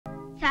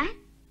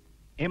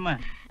ఏమ్మా?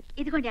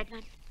 ఇదిగోండి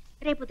అడ్వాన్స్.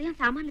 రేపు ఉదయం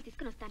సామాన్లు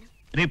తీసుకుని వస్తాను.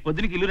 రేపు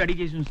పొద్దునకి ఇల్లు రెడీ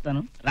చేసి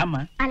ఉంచుతాను,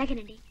 రామ్మా.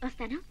 అలాగేనండి,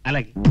 వస్తాను.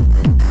 అలాగే.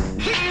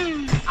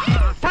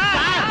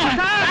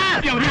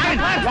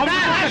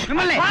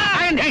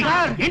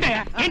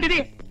 ఏంటిది?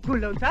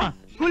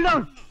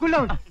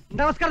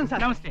 నమస్కారం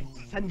సార్. నమస్తే.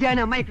 సంధ్య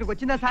అనే అమ్మాయి ఇక్కడికి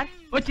వచ్చిందా సార్?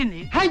 వచ్చింది.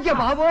 అయ్యో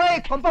బాబోయ్,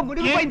 కొంప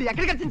మునిగిపోయింది.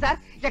 ఎక్కడికి వచ్చింది సార్?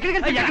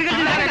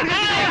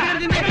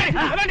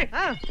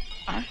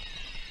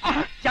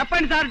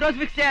 చెప్పండి సార్, డోస్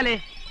ఫిక్స్ చేయాలి.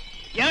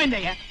 ఏమైంది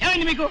అయ్యా?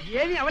 ఏమైంది మీకు?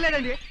 ఏమీ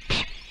అవ్వలేదండి.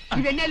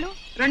 ఇవెన్నేళ్ళు?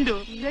 రెండు.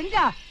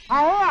 రెండా?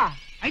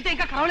 అయితే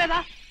ఇంకా కావలేదా?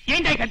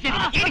 ఏంటి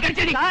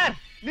ఖర్చేది? సార్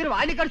మీరు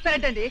వాడిని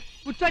కడుస్తారేంటండి?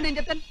 కూర్చోండి, నేను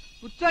చెప్తాను.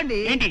 కూర్చోండి.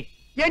 ఏంటి?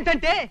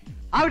 ఏంటంటే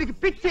ఆవిడికి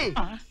పిచ్చి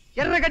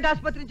ఎర్రగడ్డ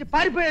ఆసుపత్రి నుంచి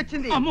పారిపోయి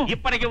వచ్చింది.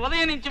 ఇప్పటికి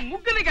ఉదయం నుంచి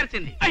ముగ్గురిని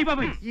కలిసింది. అయ్య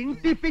బాబాయ్,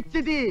 ఇంటి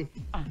పిచ్చిది.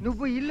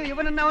 నువ్వు ఇల్లు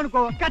ఇవ్వనున్నావు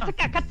అనుకో,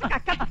 కచ్చక కచ్చక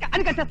కచ్చక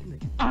అని కట్టేస్తుంది.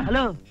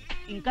 హలో,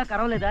 ఇంకా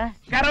కరవలేదా?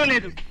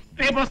 కరవలేదు,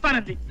 రేపు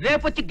వస్తానంది.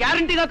 రేపు వచ్చి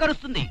గ్యారంటీగా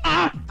కరుస్తుంది.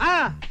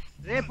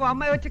 రేపు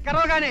అమ్మాయి వచ్చి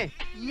కరవగానే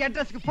ఈ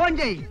అడ్రస్ కి ఫోన్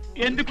చేయి.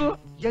 ఎందుకు?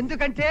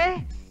 ఎందుకంటే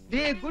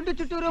నీ గుండు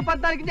చుట్టూరు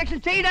 14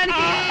 ఇంజక్షన్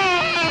చేయడానికి.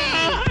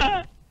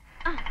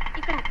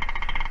 ఇక్కడ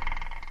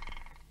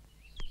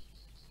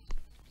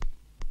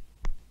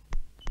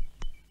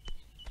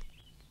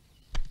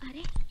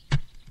అరే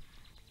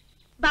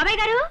బాబాయ్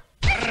గారు.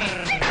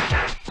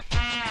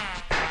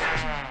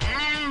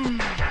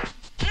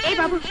 ఏ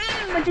బాబు,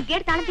 కొంచెం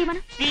గేట్ తాళం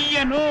తీయమను.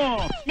 తీయను.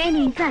 నేను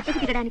ఇంట్లో అద్దెకు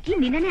దిగడానికి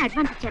నిన్ననే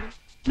అడ్వాన్స్ ఇచ్చాను.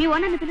 మీ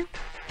ఓనర్ని పిలు.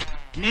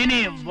 నేనే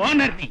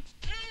ఓనర్ని.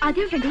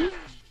 అదేమిటండి,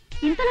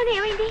 ఇంతలోనే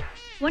ఏమైంది?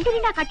 ఒంటి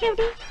నిండా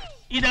కట్టేమిటి?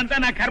 ఇదంతా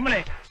నా కర్మలే,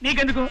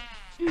 నీకెందుకు?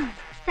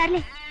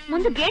 సర్లే,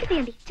 ముందు గేట్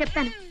తీయండి,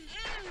 చెప్తాను.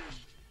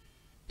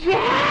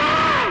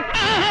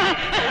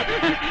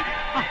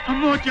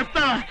 అమ్మో,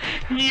 చెప్తావా?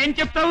 ఏం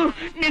చెప్తావు?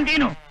 నేను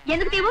తీను.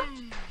 ఎందుకు తీవు?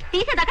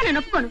 తీసేదాకా నేను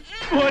ఒప్పుకోను.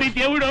 ఓరి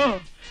దేవుడు,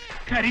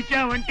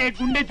 కరిచావంటే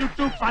గుండె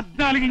చుట్టూ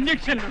 14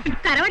 ఇంజక్షన్లు.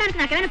 కరవడానికి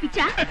నాకేమైనా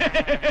పిచ్చా?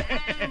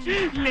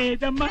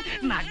 లేదమ్మా,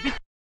 నాకు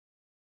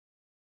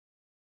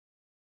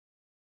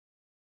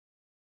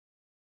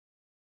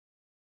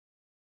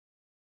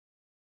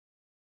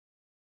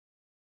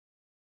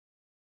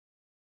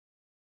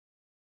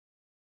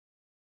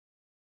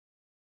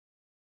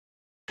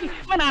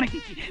మా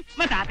నాన్నకిచ్చి,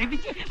 మా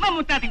తాతకిచ్చి, మా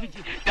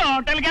ముత్తాతకిచ్చి,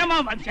 టోటల్ గా మా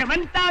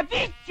వంశమంతా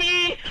పిచ్చి.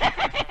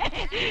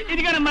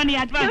 ఇదిగోనమ్మా నీ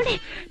అడ్వాన్స్.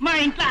 మా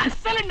ఇంట్లో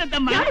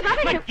అస్సలుండద్దమ్మా.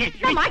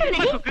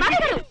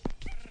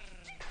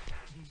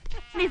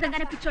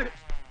 నిజంగానే పిచ్చోడు.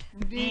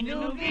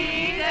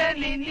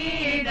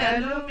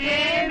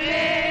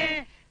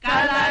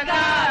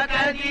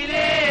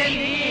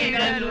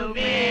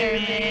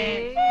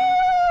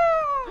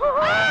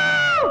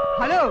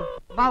 హలో,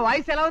 మా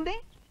వాయిస్ ఎలా ఉంది?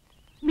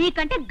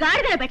 మీకంటే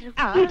గాడిదలో బెటర్.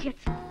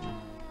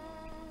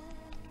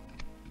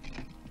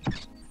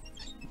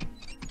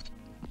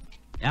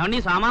 ఏమండి,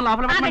 సామాన్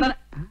లోపల పెట్టమంటారా?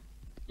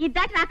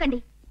 ఇద్దాటి రాకండి.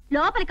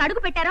 లోపలికి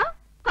అడుగు పెట్టారో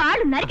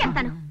కాళ్ళు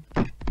నరికేస్తాను.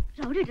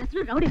 రౌడీ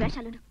డ్రెస్సులు, రౌడీ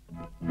వేషాలను.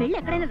 వెళ్ళి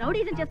ఎక్కడైనా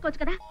రౌడీజం చేసుకోవచ్చు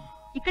కదా,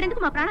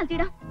 ఇక్కడెందుకు మా ప్రాణాలు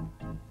తీయడం?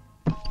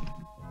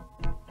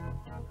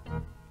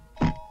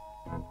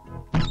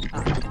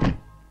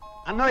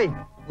 అన్నోయ్,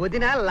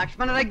 వదిన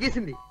లక్ష్మణ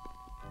రగ్గీసింది.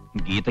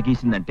 గీత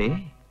గీసిందంటే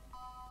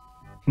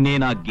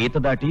నేను ఆ గీత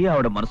దాటి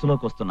ఆవిడ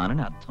మనసులోకి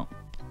వస్తున్నానని అర్థం.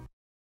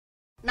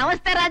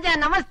 నమస్తే రాజా,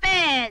 నమస్తే.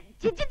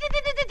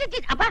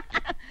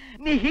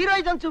 నీ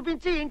హీరోయిజం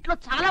చూపించి ఇంట్లో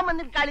చాలా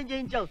మందిని ఖాళీ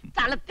చేయించావు,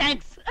 చాలా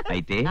థ్యాంక్స్.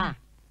 అయితే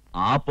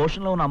ఆ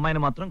పోర్షన్ లో ఉన్న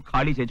అమ్మాయిని మాత్రం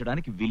ఖాళీ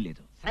చేయడానికి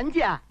వీల్లేదు.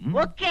 సంధ్య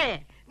ఓకే,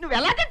 నువ్వు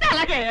ఎలాగంటే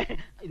అలాగే.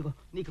 ఇదిగో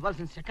నీకు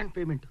ఇవ్వాల్సిన సెకండ్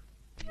పేమెంట్.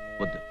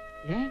 వద్దు,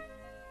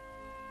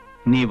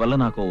 నీ వల్ల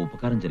నాకు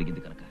ఉపకారం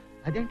జరిగింది కనుక.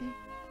 అదేంటి?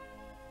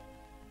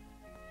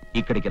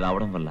 ఇక్కడికి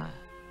రావడం వల్ల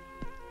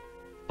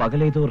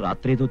పగలేదో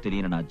రాత్రేదో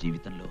తెలియని నా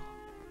జీవితంలో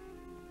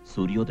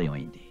సూర్యోదయం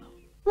అయింది.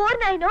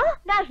 ఓర్నాయనో,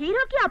 నా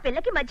హీరోకి ఆ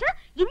పిల్లకి మధ్య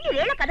ఇన్ని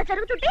రేళ్ల కథ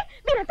జరుగుతుంటే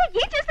మీరంతా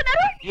ఏం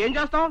చేస్తున్నారు? ఏం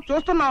చేస్తాం,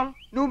 చూస్తున్నాం.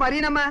 నువ్వు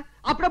మరీనమ్మా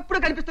అప్పుడప్పుడు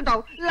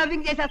కనిపిస్తుంటావు,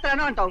 లవింగ్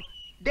చేసేస్తాను అంటావు.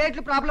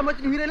 డేట్లు ప్రాబ్లం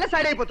వచ్చిన హీరోయిన్లో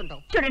సైడ్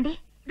అయిపోతుంటావు. చూడండి,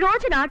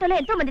 రోజు నా ఆటోలో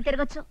ఎంతో మంది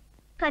తిరగచ్చు,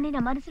 కానీ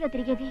నా మనసులో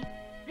తిరిగేది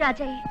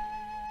రాజయ్య.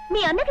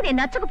 మీ అన్నకి నేను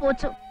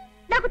నచ్చకపోవచ్చు,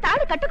 నాకు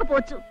తాళి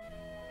కట్టకపోవచ్చు,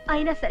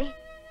 అయినా సరే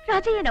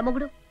రాజయ్య నా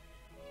మొగుడు.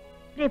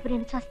 రేపు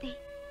నేను చేస్తే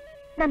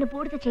నన్ను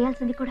బూడిద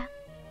చేయాల్సింది కూడా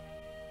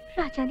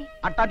రాజాని.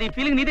 అట్టా నీ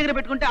ఫీలింగ్ నీ దగ్గర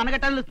పెట్టుకుంటే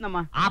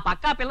అనగట్టాలుస్తున్నామ్మా. ఆ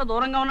పక్క పిల్ల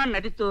దూరంగా ఉన్నా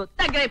నటిస్తూ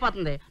దగ్గర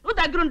అయిపోతుంది, నువ్వు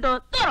దగ్గరుంటూ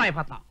దూరం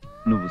అయిపోతావు.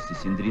 నువ్వు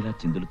శిశింద్రిలా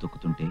చిందులు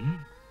తొక్కుతుంటే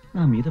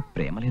నా మీద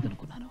ప్రేమ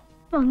లేదనుకున్నాను.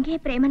 పొంగే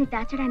ప్రేమని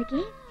దాచడానికి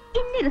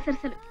ఇన్ని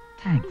రిసర్సలు.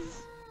 థాంక్స్.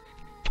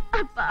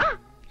 అబ్బా,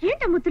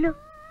 ఏంట ముద్దులు?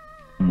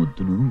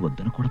 ముద్దును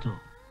వద్దనకూడదు.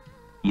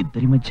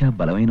 ఇద్దరి మధ్య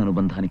బలమైన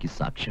అనుబంధానికి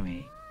సాక్ష్యమే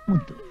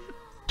ముద్దు.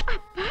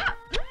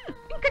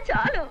 ఇంకా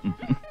చాలు.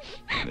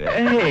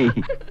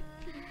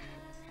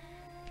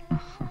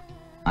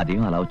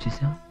 అదేం అలా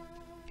వచ్చేసావు?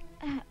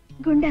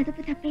 గుండె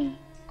అదుపు తప్పి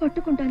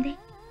కొట్టుకుంటోంది.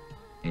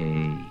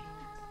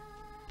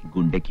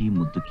 గుండెకి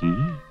ముద్దుకి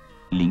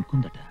లింక్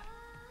ఉందట.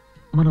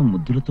 మనం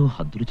ముద్దులతో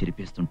హద్దులు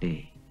చెరిపేస్తుంటే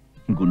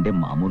గుండె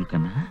మామూలు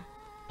కన్నా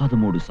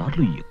 13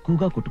 సార్లు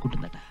ఎక్కువగా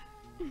కొట్టుకుంటుందట.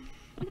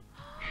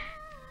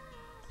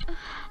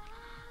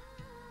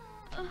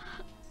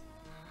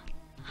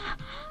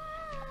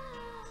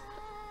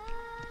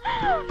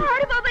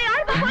 ఆడు బాబాయ్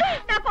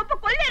నా పప్పు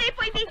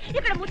కొల్లేరైపోయింది.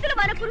 ఇక్కడ ముద్దులు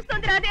మన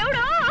కురుస్తోంది రా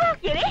దేవుడు.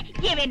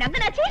 ఏవే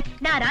నంగనాచి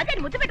నా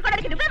రాజాని ముద్దు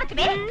పెట్టుకోవడానికి నువ్వే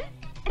వచ్చే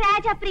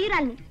రాజా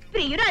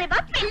ప్రియురాలివా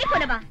పెళ్లి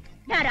కొనవా?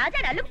 నా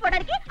రాజాని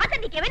అల్లుకుపోవడానికి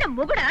అతను నీకేమైనా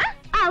మొగుడా?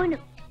 అవును,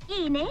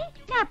 ఈయనే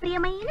నా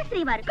ప్రియమైన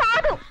శ్రీవారు.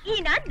 కాదు,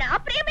 ఈయన నా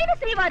ప్రియమైన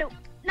శ్రీవారు.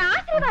 నా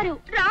శ్రీవారు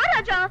రా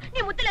రాజా, నీ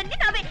ముద్దులన్నీ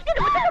నావే. నేను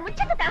ముద్దులు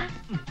ముంచేస్తా,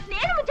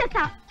 నేను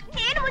ముంచేస్తా,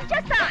 నేను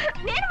ముంచేస్తా,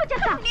 నేను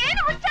ముంచేస్తా,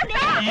 నేను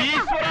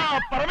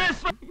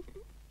ముంచేస్తా.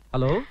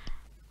 హలో,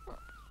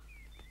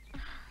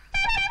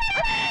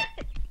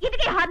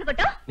 ఇదిగే హార్న్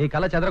కొట్టు. నీ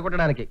కళ్ళ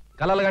చెదరగొట్టడానికి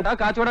కళ్ళలు గంట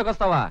కాచి కూడా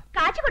వస్తావా?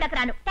 కాచి కూడా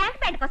రాను, ట్యాంక్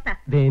ప్యాంట్కి వస్తా.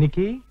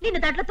 దేనికి? నిన్ను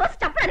దాంట్లో తోసి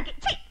చంపడానికి.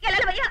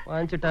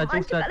 మంచి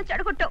టచింగ్ స్టార్.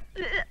 చెడగొట్టు.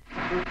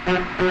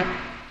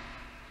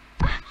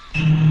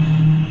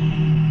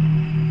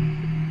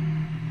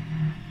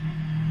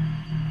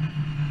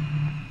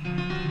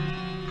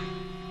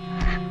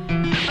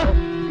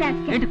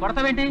 ఏంటి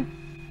కొడతావేంటి?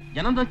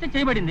 జనం తోస్తే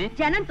చేయబడింది.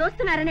 జనం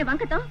తోస్తున్నారనే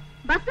వంకతో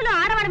బస్సులో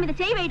ఆడవాళ్ళ మీద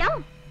చేయి వేయడం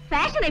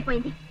ఫ్యాషన్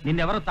అయిపోయింది.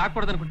 నిన్నెవరో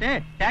తాకూడదనుకుంటే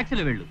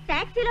టాక్సీలో వెళ్ళు.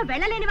 టాక్సీలో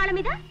వెళ్ళలేని వాళ్ళ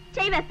మీద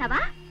చేయి వేస్తావా?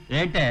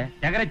 ఏంటే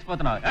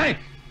తెగరెచ్చిపోతున్నావు?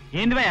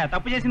 ఏంది భయ్యా,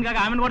 తప్పు చేసింది కాక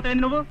ఆమెను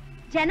కొడతావేంది నువ్వు?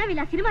 జనం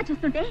ఇలా సినిమా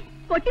చూస్తుంటే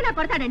కొట్టినా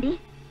కొడతాడండి.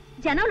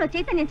 జనంలో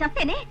చైతన్యం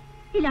చెప్తేనే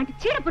ఇలాంటి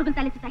చీడ పురుగులు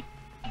తలెత్తుతాయి.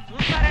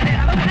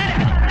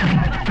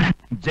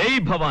 జై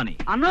భవానీ.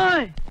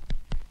 అన్నోయ్,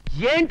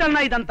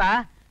 ఏంటన్నా ఇదంతా?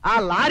 ఆ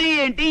లారీ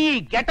ఏంటి, ఈ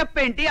గెటప్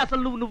ఏంటి?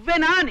 అసలు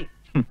నువ్వేనా అని.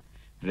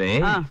 రే,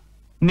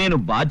 నేను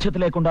బాధ్యత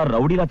లేకుండా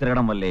రౌడీలా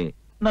తిరగడం వల్లే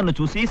నన్ను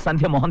చూసి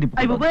సంధ్య మొహం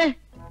తిప్పుకుంది.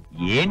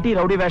 ఏంటి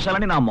రౌడీ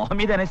వేషాలని నా మొహం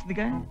మీద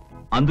అనేసిందిగా.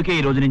 అందుకే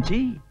ఈ రోజు నుంచి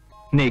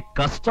నే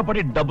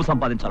కష్టపడి డబ్బు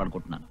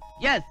సంపాదించాలనుకుంటున్నాను.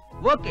 Yes,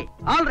 okay,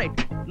 all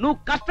right. నువ్వు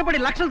కష్టపడి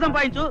లక్షలు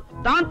సంపాదించు,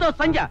 దాంతో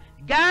సంధ్య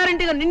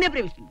గ్యారంటీగా నిన్నే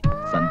ప్రేమిస్తుంది.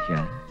 సంధ్య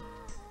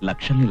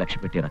లక్షల్ని లక్ష్య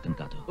పెట్టే రకం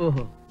కాదు.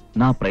 ఓహో,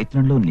 నా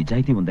ప్రయత్నంలో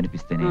నిజాయితీ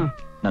ఉందనిపిస్తేనే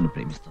నన్ను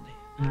ప్రేమిస్తుంది.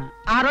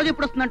 ఆ రోజు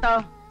ఎప్పుడు వస్తుందంటావు?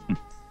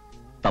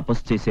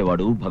 తపస్సు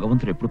చేసేవాడు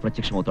భగవంతుడు ఎప్పుడు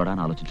ప్రత్యక్షమవుతాడా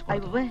అని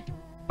ఆలోచించుకోవాలి. అయ్యో,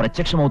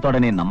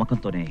 ప్రత్యక్షమవుతాడనే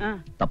నమ్మకంతోనే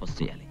తపస్సు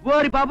చేయాలి.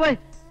 ఓరి బాబోయ్,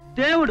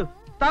 దేవుడు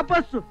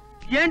తపస్సు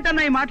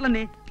ఏంటన్నా ఈ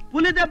మాటలన్నీ?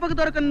 పులి దెబ్బకు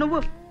దొరకని నువ్వు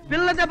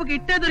పిల్ల దెబ్బకి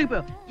ఇట్టే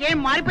దొరికిపోయావు. ఏం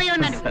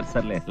మారిపోయావు?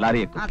 సర్లే,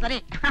 లారీ ఎక్కువ. సరే.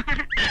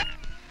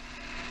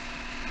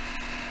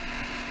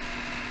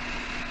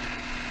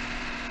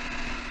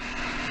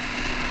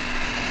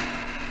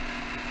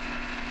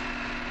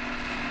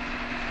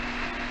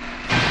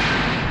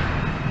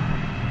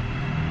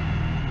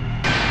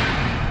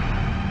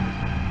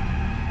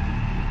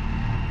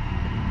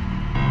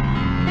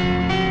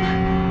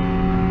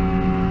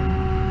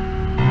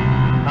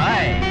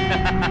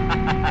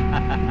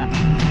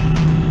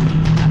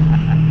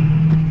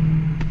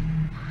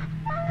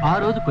 ఆ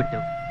రోజు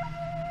కొట్టావు,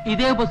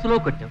 ఇదే బస్సులో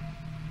కొట్టావు,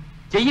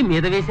 చెయ్యి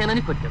మీద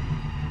వేశానని కొట్టావు.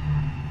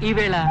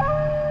 ఈవేళ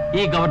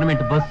ఈ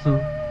గవర్నమెంట్ బస్సు,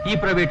 ఈ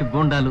ప్రైవేటు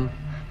గూండాలు,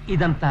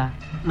 ఇదంతా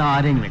నా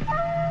అరేంజ్మెంట్.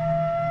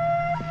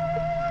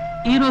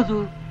 ఈరోజు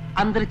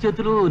అందరి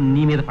చేతులు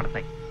నీ మీద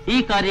పడతాయి. ఈ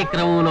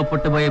కార్యక్రమంలో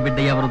పుట్టబోయే బిడ్డ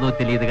ఎవరిదో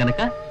తెలియదు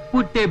గనక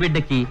పుట్టే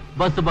బిడ్డకి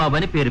బస్సు బాబు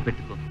అని పేరు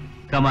పెట్టుకో.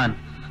 కమాన్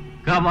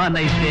కమాన్.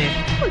 అయితే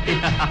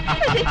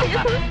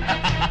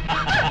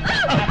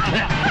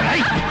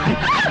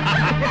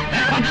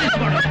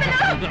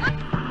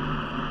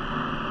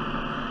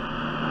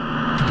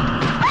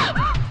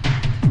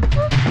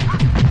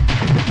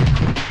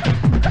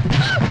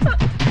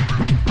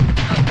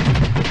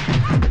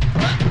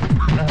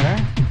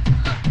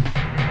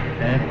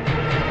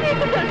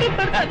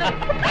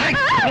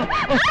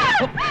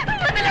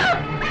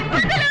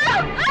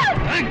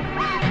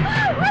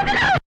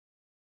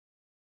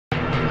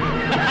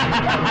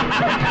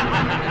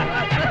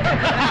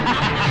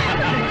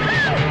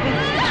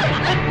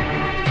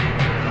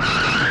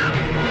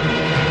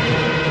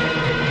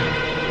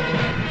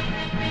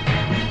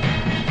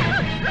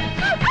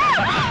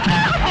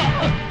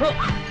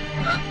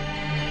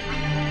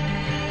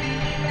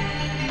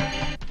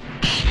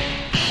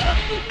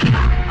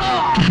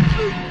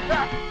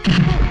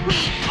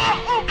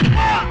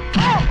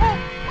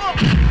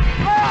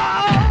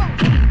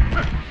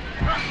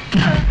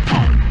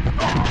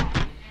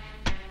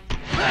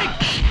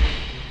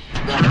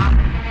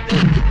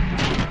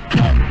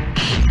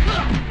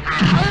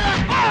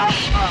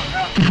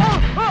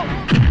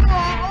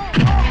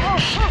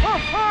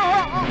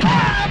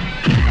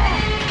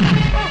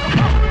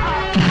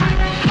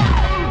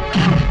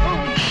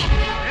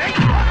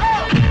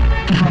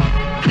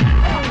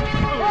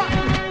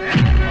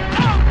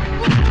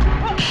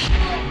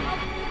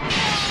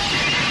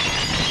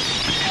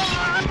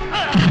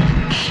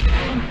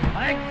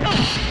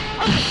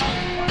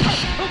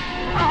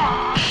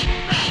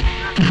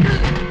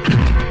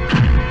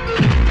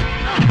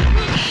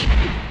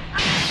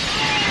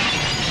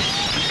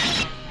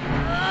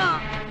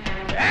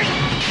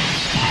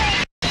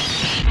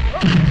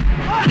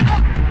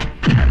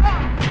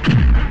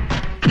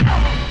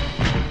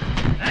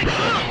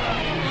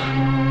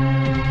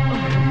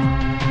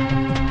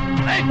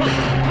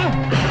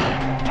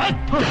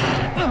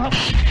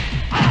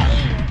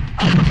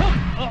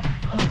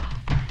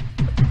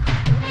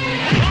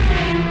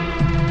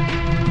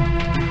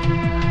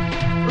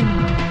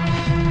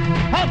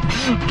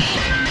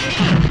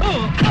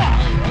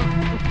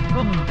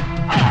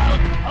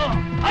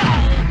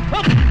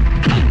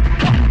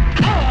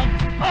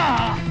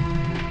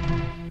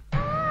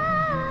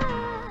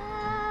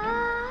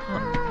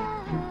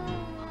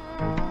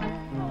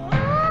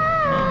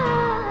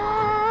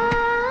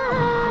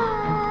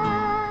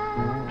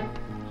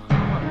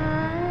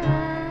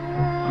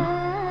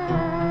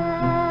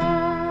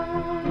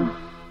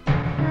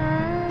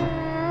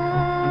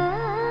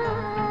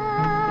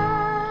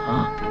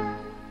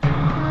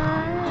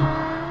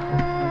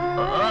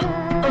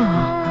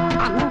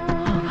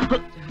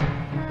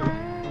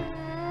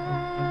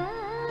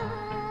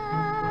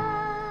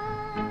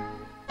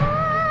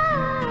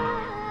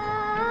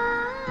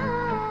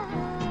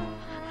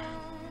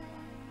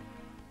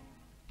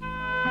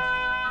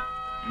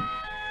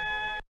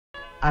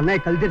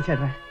అన్నయ్య కళ్ళు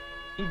తెరిచాడ్రా.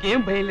 ఇంకేం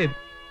భయం లేదు.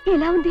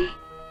 ఎలా ఉంది?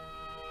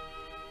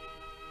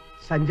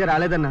 సంజయ్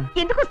రాలేదన్నా.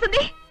 ఎందుకు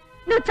వస్తుంది?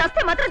 నువ్వు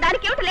చస్తే మాత్రం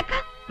దానికి ఏమిటి లెక్క?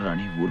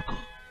 రాణి ఊరుకో.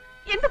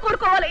 ఎందుకు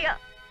ఊరుకోవాలయ్యా?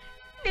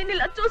 నేను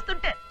ఇలా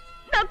చూస్తుంటే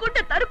నా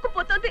గుండె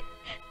తరుక్కుపోతుంది.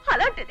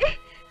 అలాంటిది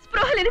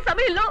స్పృహ లేని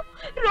సమయంలో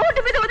రోడ్డు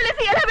మీద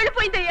వదిలేసి ఎలా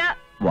వెళ్ళిపోయిందయ్యా?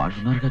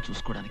 వాళ్ళున్నారుగా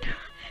చూసుకోవడానికి.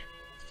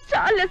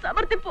 చాలే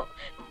సమర్థింపు.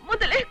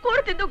 మొదలే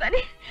కూడు తిందు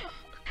గాని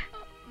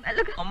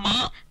మెల్లగా.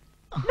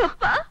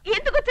 నొప్ప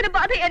ఎందుకు వచ్చిన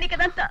బాధయ్యా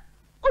నీకదంతా?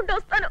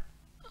 ఉండొస్తాను.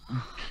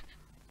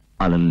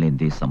 అలలు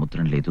లేందే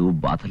సముద్రం లేదు,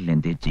 బాధలు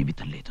లేందే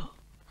జీవితం లేదు.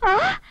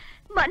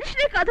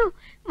 మనిషినే కాదు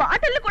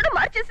మాటల్ని కూడా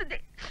మార్చేసింది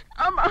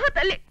ఆ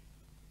మహాతల్లి.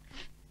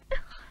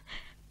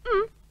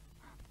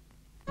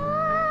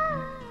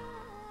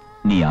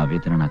 నీ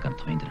ఆవేదన నాకు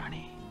అర్థమైంది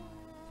రాణి.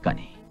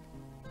 కానీ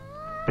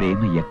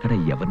ప్రేమ ఎక్కడ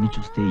ఎవరిని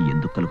చూస్తే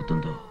ఎందుకు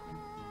కలుగుతుందో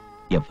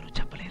ఎవరు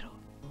చెప్పలేరు.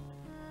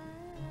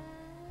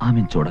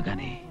 ఆమెను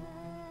చూడగానే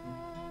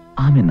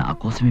ఆమె నా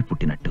కోసమే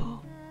పుట్టినట్టు,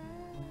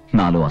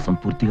 నాలో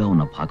అసంపూర్తిగా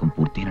ఉన్న భాగం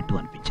పూర్తయినట్టు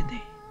అనిపించింది.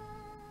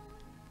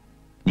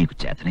 నీకు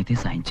చేతనైతే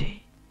సాయం చేయి,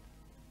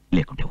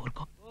 లేకుంటే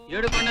ఊరుకో.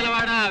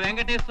 ఏడుకొండలవాడ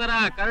వెంకటేశ్వర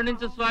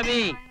కరుణించు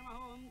స్వామి.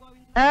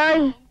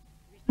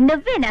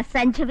 నువ్వేనా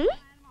సంజీవి?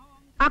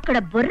 అక్కడ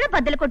బుర్ర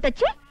బద్దలు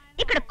కొట్టొచ్చి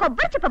ఇక్కడ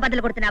కొబ్బరి చెప్ప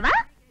బద్దలు కొడుతున్నావా?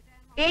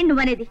 ఏం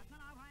నువ్వనేది?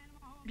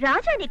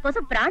 రాజా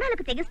నీకోసం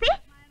ప్రాణాలకు తెగిస్తే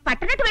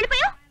పట్టనట్టు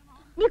వెళ్ళిపోయావు.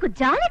 నీకు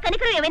జాలి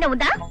కనికరం ఏమైనా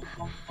ఉందా?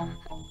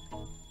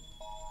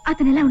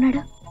 అతను ఎలా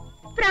ఉన్నాడు?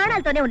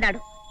 ప్రాణాలతోనే ఉన్నాడు.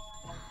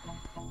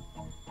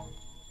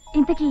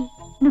 ఇంతకీ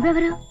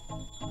నువ్వెవరు?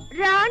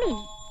 రాణి.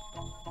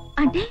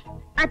 అంటే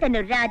అతను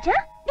రాజా,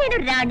 నేను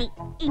రాణి.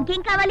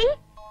 ఇంకేం కావాలి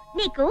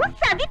నీకు?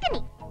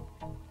 సవితిని.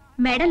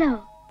 మెడలో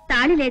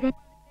తాళి లేదే?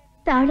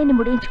 తాళిని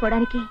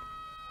ముడించుకోవడానికి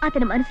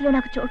అతని మనసులో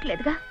నాకు చోటు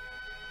లేదుగా.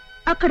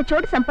 అక్కడ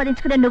చోటు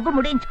సంపాదించుకునే నువ్వు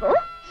ముడించుకో,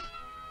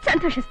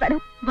 సంతోషిస్తాను.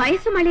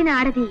 వయసు మళ్ళిన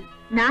ఆడది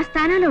నా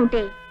స్థానంలో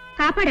ఉంటే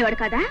కాపాడేవాడు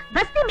కదా?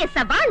 బస్తీ మే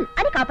సవాల్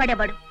అని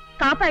కాపాడేవాడు.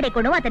 కాపాడే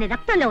గుణం అతని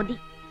రక్తంలో ఉంది.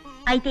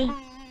 అయితే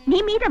నీ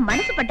మీద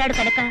మనసు పడ్డాడు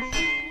కనుక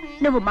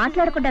నువ్వు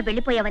మాట్లాడకుండా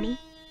వెళ్ళిపోయావని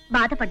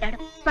బాధపడ్డాడు.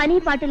 పని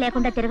పాటు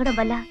లేకుండా తిరగడం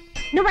వల్ల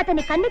నువ్వు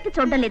అతన్ని కన్నెత్తి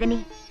చూడడం లేదని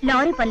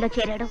లారీ పనిలో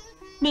చేరాడు.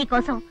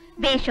 నీకోసం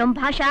వేషం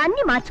భాష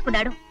అన్ని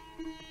మార్చుకున్నాడు.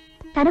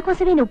 తన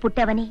కోసమే నువ్వు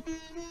పుట్టావని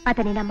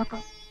అతని నమ్మకం.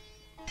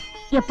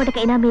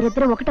 ఎప్పటికైనా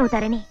మీరిద్దరూ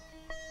ఒకటవుతారని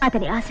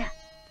అతని ఆశ.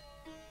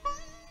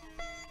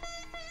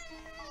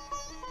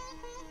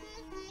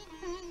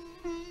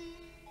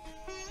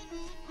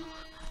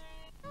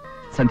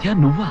 సంధ్య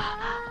నువ్వా?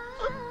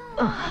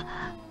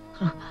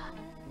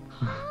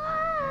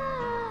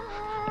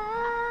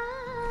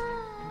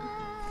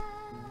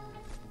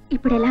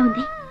 ఇప్పుడు ఎలా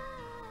ఉంది?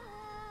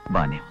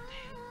 బానే ఉంది.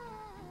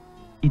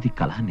 ఇది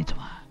కళ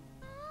నిజమా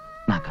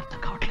నాకు అర్థం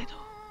కావట్లేదు.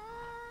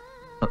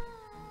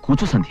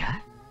 కూర్చో సంధ్య.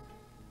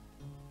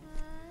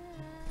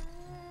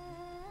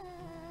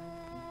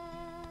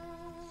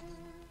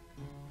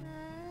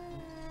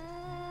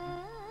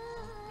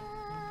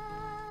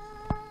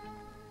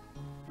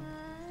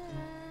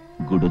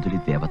 గుడొదిలి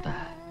దేవత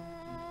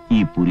ఈ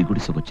పూరి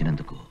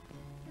గుడిసెకొచ్చినందుకు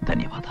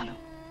ధన్యవాదాలు.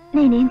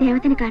 నేనేం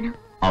దేవతని కాను.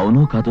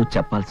 అవునో కాదో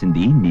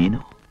చెప్పాల్సింది నేను.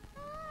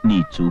 నీ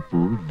చూపు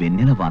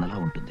వెన్నెల వానలా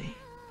ఉంటుంది.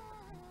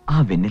 ఆ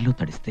వెన్నెల్లో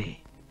తడిస్తే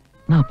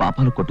నా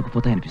పాపాలు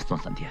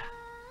కొట్టుకుపోతాయనిపిస్తోంది సంధ్య.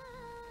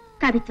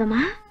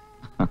 కవిత్వమా?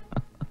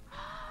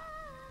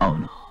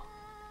 అవును.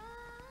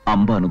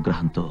 అంబ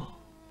అనుగ్రహంతో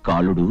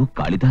కాళుడు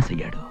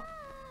కాళిదాసయ్యాడు.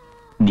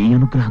 నీ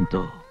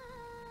అనుగ్రహంతో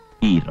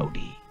ఈ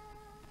రౌడీ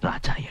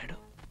రాజా అయ్యాడు.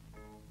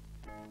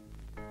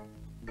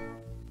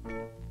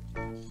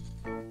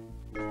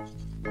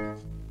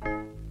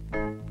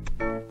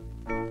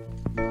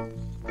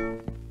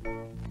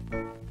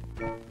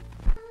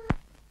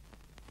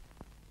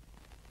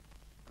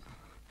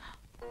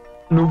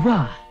 నువ్వా?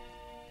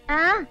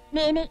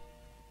 నేనే.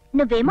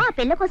 నువ్వేమో ఆ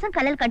పిల్ల కోసం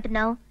కలలు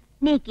కంటున్నావు.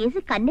 నీ కేసు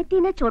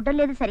కన్నెత్తినా చూడడం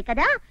లేదు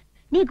సరికదా?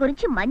 నీ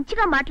గురించి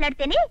మంచిగా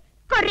మాట్లాడితేనే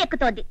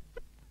కొర్రెక్కుతోంది.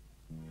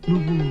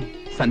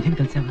 సంధ్యను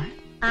కలిసావా?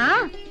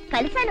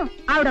 కలిశాను.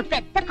 ఆవిడ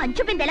పెద్ద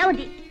కంచు బిందెలా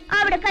ఉంది.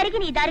 ఆవిడ కరిగి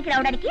నీ దారికి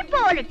రావడానికి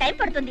బోలెడు టైం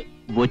పడుతుంది.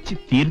 వచ్చి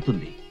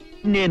తీరుతుంది.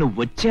 నేను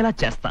వచ్చేలా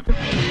చేస్తాను.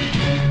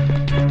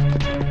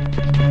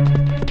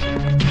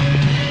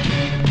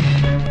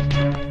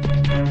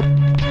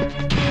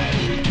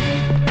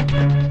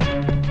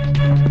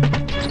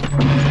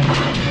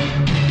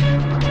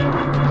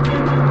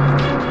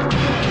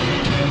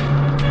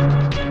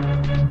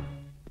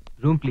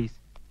 Room please.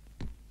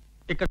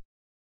 ఇక్కడ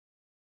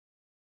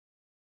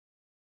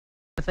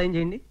సైన్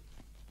చేయండి.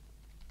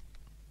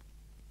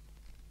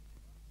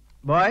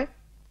 బాయ్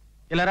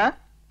ఇలా రా.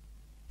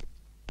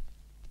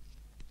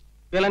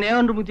 వీళ్ళని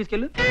ఏమన్నా రూమ్కి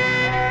తీసుకెళ్ళు.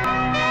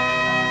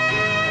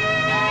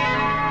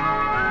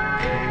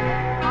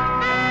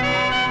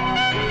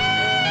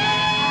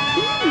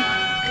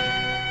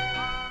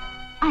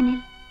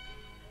 అనిల్,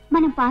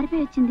 మనం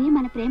పారిపోయి వచ్చింది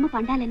మన ప్రేమ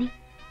పండాలని,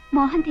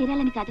 మోహన్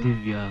తీరాలని కాదు.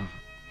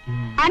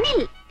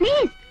 అనిల్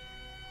ప్లీజ్.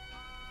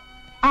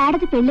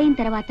 ఆడది పెళ్ళయిన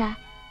తర్వాత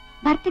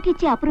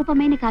భర్తకిచ్చే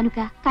అపురూపమైన కానుక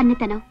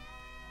కన్నెతనం.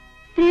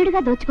 ప్రియుడిగా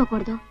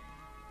దోచుకోకూడదు,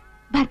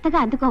 భర్తగా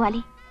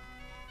అందుకోవాలి.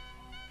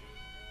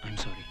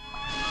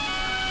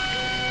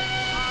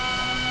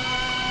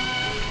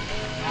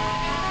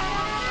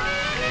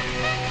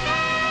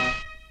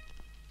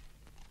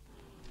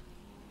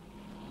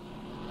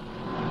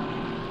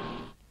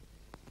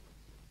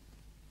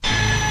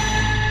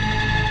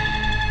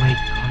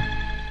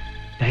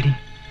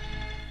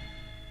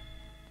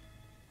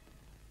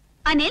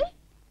 అనిల్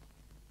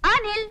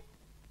అనిల్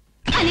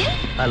అనిల్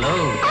హలో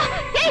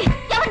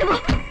ఎవరు నువ్వు?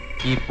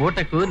 ఈ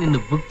పూటకు నిన్ను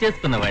బుక్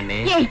చేసుకున్నవాడిని.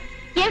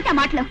 ఏమిటా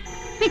మాటలు?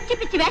 పిచ్చి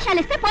పిచ్చి వేషాలు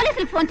ఇస్తే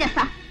పోలీసులకు ఫోన్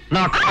చేస్తా.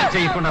 నాకు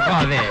చేయకుండా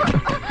అదే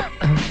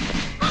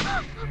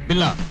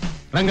పిల్ల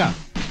రంగా,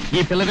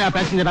 ఈ పిల్లనే ఆ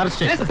ప్యాసింజర్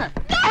అరెస్ట్ చేయి.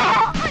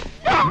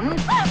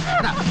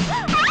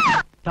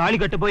 తాళి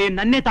కట్టబోయే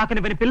నన్నే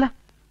తాకనివని పిల్ల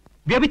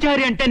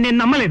వ్యభిచారి అంటే నేను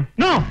నమ్మలేను.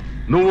 నో,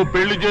 నువ్వు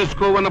పెళ్లి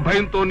చేసుకోవన్న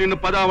భయంతో నిన్ను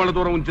పదావళ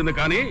దూరం ఉంచింది,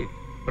 కానీ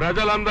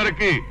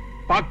ప్రజలందరికీ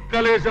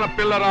పక్కలేసిన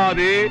పిల్లరా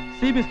అది.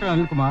 సి మిస్టర్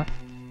అనిల్ కుమార్,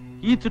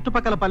 ఈ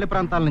చుట్టుపక్కల పల్లె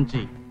ప్రాంతాల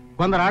నుంచి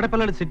కొందరు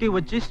ఆడపిల్లలు సిటీ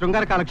వచ్చి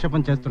శృంగార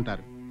కాలక్షేపం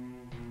చేస్తుంటారు.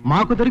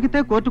 మాకు దొరికితే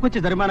కోర్టుకొచ్చి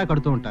జరిమానా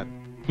కడుతూ ఉంటారు.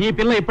 ఈ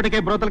పిల్ల ఇప్పటికే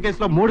బ్రోతల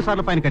కేసులో 3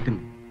 సార్లు ఫైన్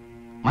కట్టింది.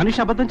 మనిషి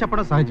అబద్ధం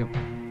చెప్పడం సహజం,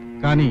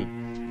 కానీ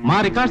మా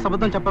రికార్డ్స్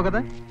అబద్ధం చెప్పవు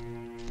కదా.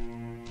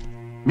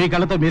 మీ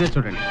కళ్ళతో మీరే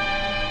చూడండి.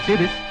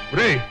 సీరియస్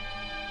రే,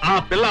 ఆ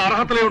పిల్ల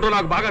అర్హతలేమిటో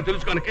నాకు బాగా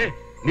తెలుసు కనుకే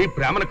నీ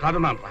ప్రేమను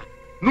కాదన్నానరా.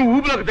 నువ్వు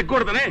ఊపిలోకి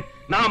దిక్కకూడదనే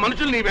నా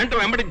మనుషులు నీ వెంట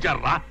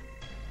వెంబడించారా.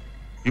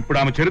 ఇప్పుడు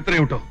ఆమె చరిత్ర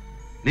ఏమిటో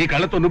నీ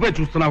కళ్ళతో నువ్వే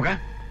చూస్తున్నావుగా.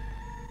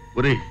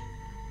 ఒరే,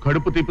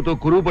 కడుపు తిప్పుతో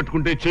కురువు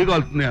పట్టుకుంటే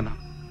చేయగలుగుతుంది అన్న,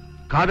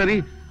 కాదని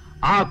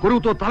ఆ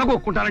కురువుతో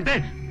తలగొక్కుంటానంటే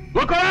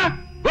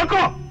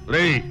ఒక్కో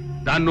రే.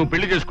 దాన్ని నువ్వు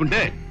పెళ్లి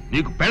చేసుకుంటే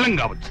నీకు పెళ్ళం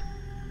కావచ్చు,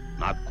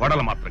 నా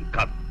కొడలు మాత్రం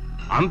కాదు.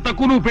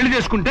 అంతకు నువ్వు పెళ్లి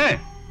చేసుకుంటే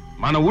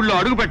మన ఊళ్ళో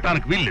అడుగు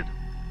పెట్టడానికి వీల్లేదు.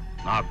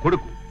 నా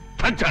కొడుకు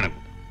చచ్చాను.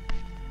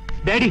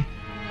 డాడీ.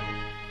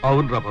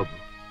 అవునరా బాబు,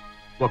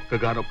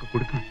 ఒక్కగానొక్క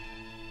కొడుకు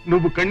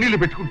నువ్వు కన్నీళ్లు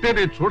పెట్టుకుంటే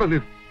నేను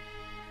చూడలేదు.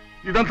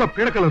 ఇదంతా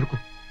పీడకలనుకో.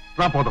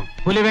 రాపోదాం.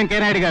 పులి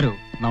వెంకయ్యనాయుడు గారు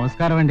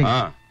నమస్కారం అండి.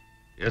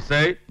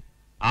 ఎస్ఐ,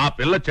 ఆ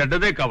పిల్ల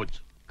చెడ్డదే కావచ్చు,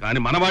 కానీ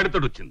మనవాడితో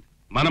వచ్చింది.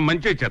 మనం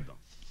మంచి చేద్దాం.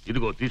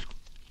 ఇదిగో తీసుకో,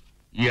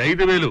 ఈ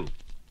 5,000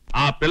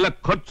 ఆ పిల్ల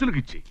ఖర్చులకు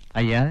ఇచ్చి.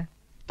 అయ్యా,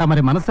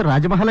 తమరి మనసు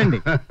రాజమహల్ అండి.